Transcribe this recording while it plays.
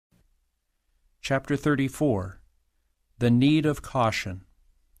Chapter 34. The Need of Caution.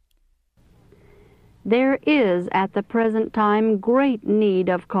 There is at the present time great need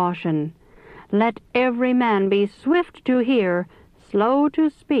of caution. Let every man be swift to hear, slow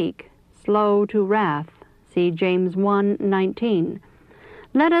to speak, slow to wrath. See James 1:19.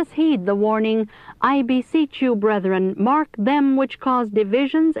 Let us heed the warning, I beseech you, brethren, mark them which cause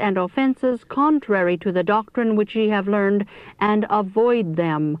divisions and offenses contrary to the doctrine which ye have learned, and avoid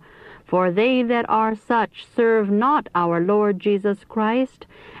them. For they that are such serve not our Lord Jesus Christ,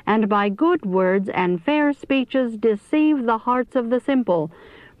 and by good words and fair speeches deceive the hearts of the simple.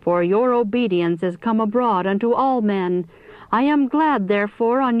 For your obedience is come abroad unto all men. I am glad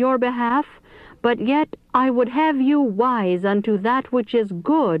therefore on your behalf, but yet I would have you wise unto that which is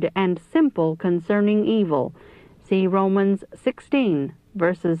good and simple concerning evil. See Romans 16,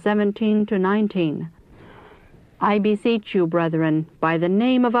 verses 17 to 19. I beseech you, brethren, by the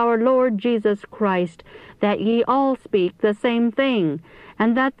name of our Lord Jesus Christ, that ye all speak the same thing,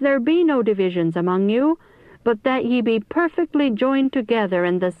 and that there be no divisions among you, but that ye be perfectly joined together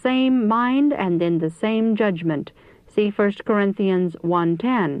in the same mind and in the same judgment. See 1 Corinthians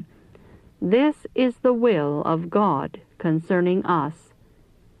 1:10. This is the will of God concerning us.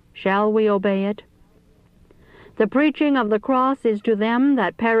 Shall we obey it? The preaching of the cross is to them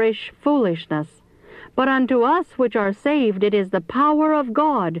that perish foolishness, but unto us which are saved it is the power of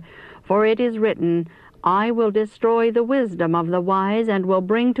God. For it is written, I will destroy the wisdom of the wise, and will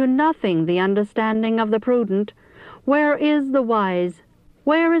bring to nothing the understanding of the prudent. Where is the wise?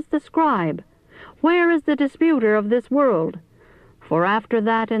 Where is the scribe? Where is the disputer of this world? For after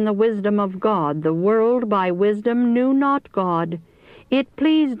that in the wisdom of God the world by wisdom knew not God. It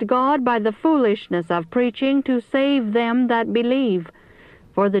pleased God by the foolishness of preaching to save them that believe.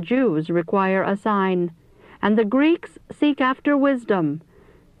 For the Jews require a sign, and the Greeks seek after wisdom.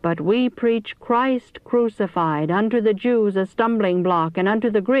 But we preach Christ crucified, unto the Jews a stumbling block, and unto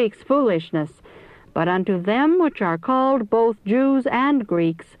the Greeks foolishness. But unto them which are called both Jews and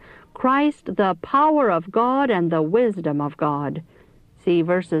Greeks, Christ the power of God and the wisdom of God. See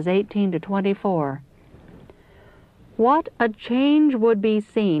verses 18 to 24. What a change would be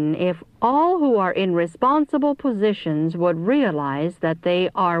seen if all who are in responsible positions would realize that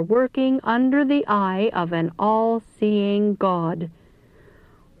they are working under the eye of an all-seeing God.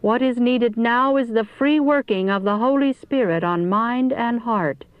 What is needed now is the free working of the Holy Spirit on mind and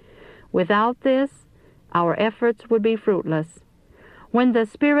heart. Without this, our efforts would be fruitless. When the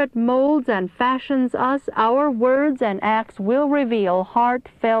Spirit molds and fashions us, our words and acts will reveal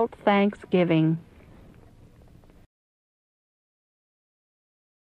heartfelt thanksgiving.